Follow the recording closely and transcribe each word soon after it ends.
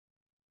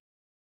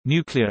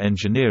Nuclear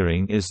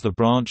engineering is the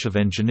branch of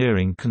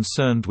engineering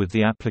concerned with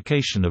the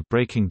application of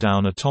breaking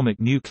down atomic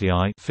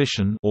nuclei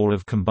fission or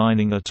of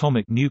combining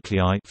atomic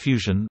nuclei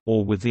fusion,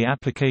 or with the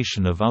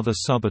application of other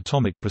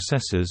subatomic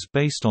processes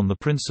based on the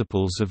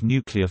principles of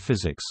nuclear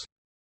physics.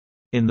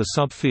 In the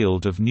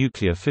subfield of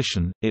nuclear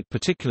fission, it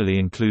particularly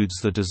includes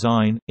the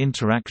design,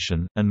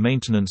 interaction, and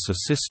maintenance of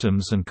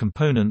systems and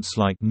components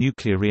like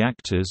nuclear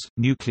reactors,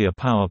 nuclear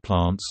power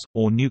plants,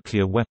 or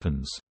nuclear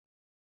weapons.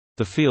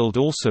 The field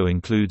also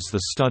includes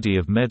the study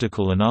of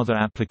medical and other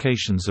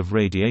applications of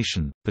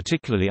radiation,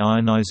 particularly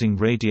ionizing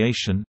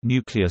radiation,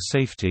 nuclear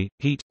safety,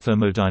 heat,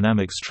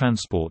 thermodynamics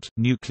transport,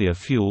 nuclear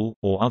fuel,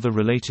 or other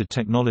related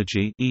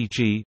technology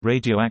e.g.,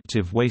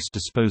 radioactive waste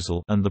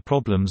disposal and the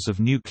problems of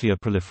nuclear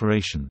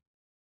proliferation.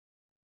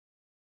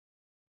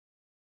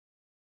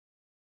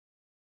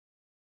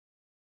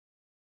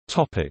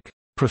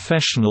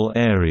 Professional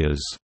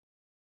areas.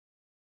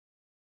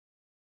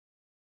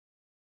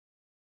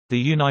 The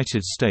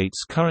United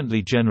States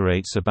currently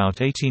generates about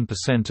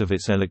 18% of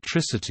its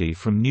electricity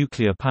from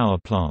nuclear power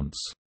plants.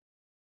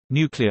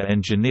 Nuclear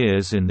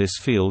engineers in this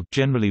field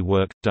generally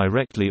work,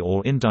 directly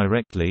or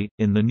indirectly,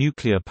 in the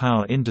nuclear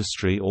power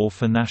industry or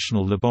for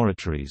national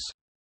laboratories.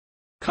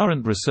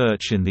 Current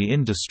research in the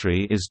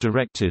industry is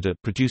directed at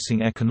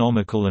producing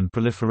economical and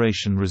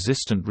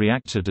proliferation-resistant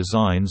reactor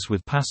designs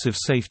with passive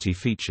safety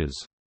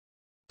features.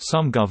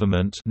 Some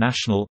government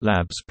national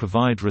labs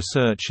provide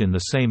research in the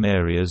same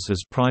areas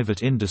as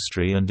private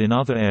industry and in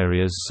other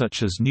areas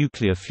such as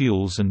nuclear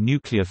fuels and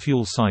nuclear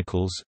fuel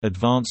cycles,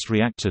 advanced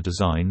reactor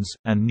designs,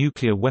 and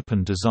nuclear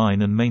weapon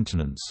design and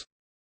maintenance.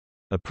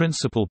 A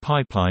principal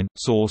pipeline,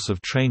 source of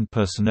trained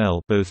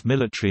personnel both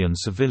military and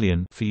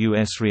civilian for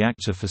U.S.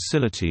 reactor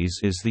facilities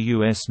is the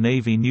U.S.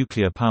 Navy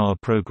Nuclear Power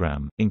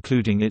Program,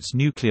 including its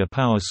Nuclear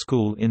Power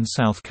School in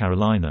South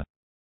Carolina.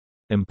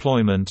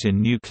 Employment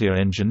in nuclear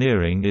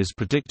engineering is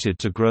predicted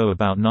to grow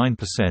about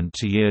 9%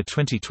 to year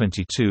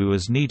 2022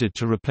 as needed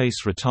to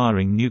replace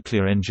retiring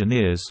nuclear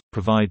engineers,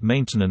 provide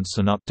maintenance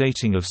and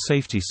updating of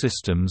safety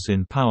systems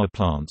in power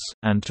plants,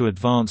 and to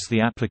advance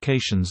the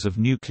applications of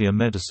nuclear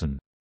medicine.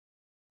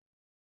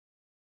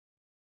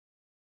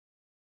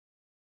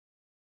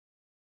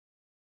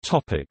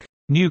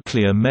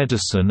 Nuclear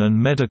medicine and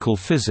medical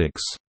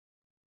physics.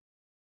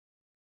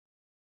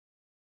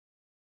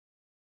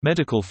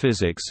 Medical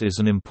physics is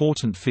an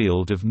important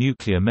field of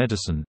nuclear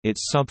medicine.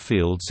 Its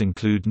subfields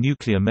include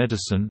nuclear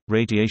medicine,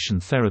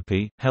 radiation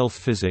therapy, health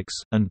physics,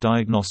 and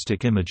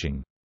diagnostic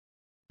imaging.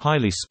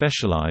 Highly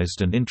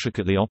specialized and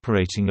intricately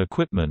operating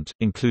equipment,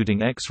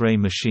 including X-ray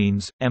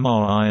machines,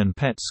 MRI and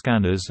PET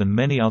scanners and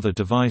many other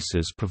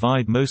devices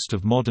provide most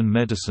of modern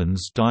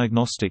medicine's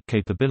diagnostic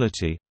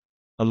capability,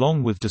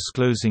 along with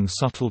disclosing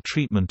subtle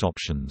treatment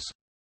options.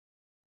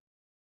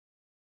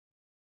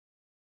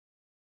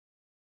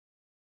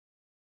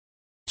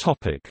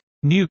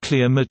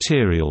 Nuclear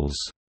materials.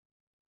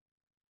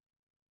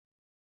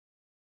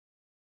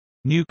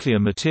 Nuclear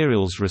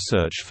materials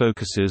research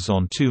focuses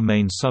on two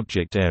main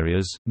subject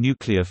areas,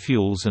 nuclear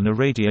fuels and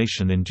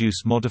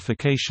irradiation-induced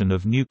modification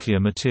of nuclear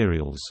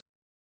materials.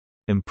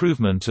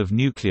 Improvement of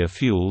nuclear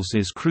fuels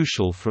is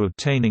crucial for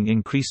obtaining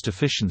increased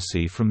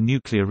efficiency from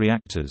nuclear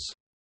reactors.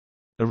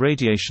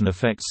 Irradiation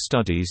effects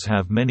studies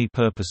have many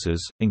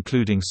purposes,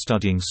 including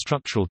studying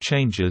structural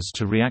changes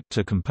to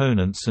reactor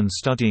components and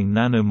studying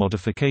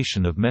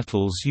nanomodification of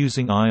metals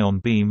using ion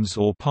beams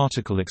or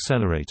particle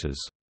accelerators.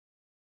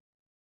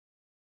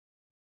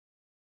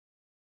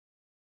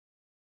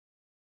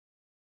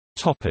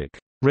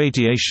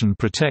 Radiation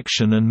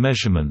protection and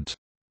measurement.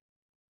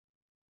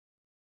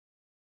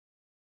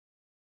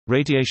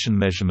 Radiation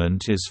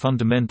measurement is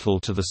fundamental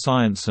to the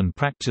science and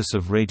practice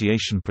of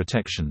radiation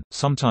protection,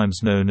 sometimes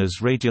known as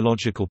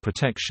radiological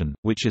protection,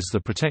 which is the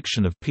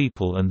protection of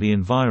people and the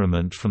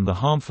environment from the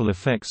harmful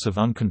effects of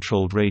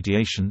uncontrolled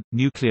radiation.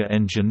 Nuclear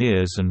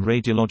engineers and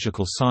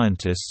radiological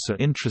scientists are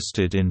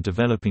interested in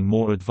developing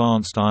more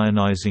advanced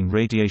ionizing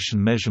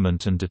radiation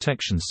measurement and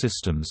detection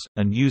systems,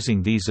 and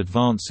using these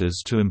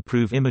advances to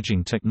improve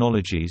imaging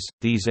technologies.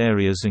 These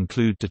areas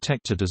include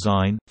detector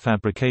design,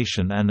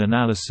 fabrication and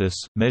analysis,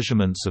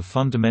 measurements of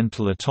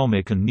fundamental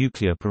atomic and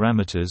nuclear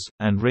parameters,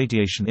 and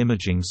radiation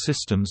imaging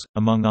systems,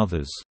 among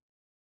others.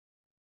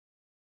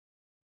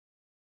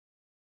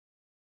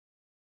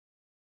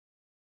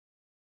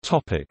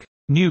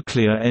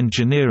 Nuclear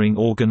engineering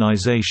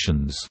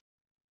organizations.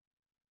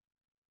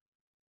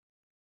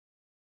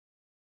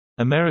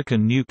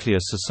 American Nuclear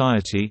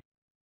Society,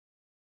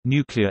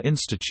 Nuclear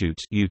Institute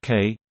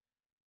UK,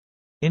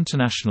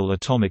 International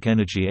Atomic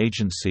Energy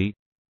Agency.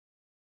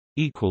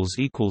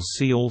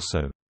 See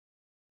also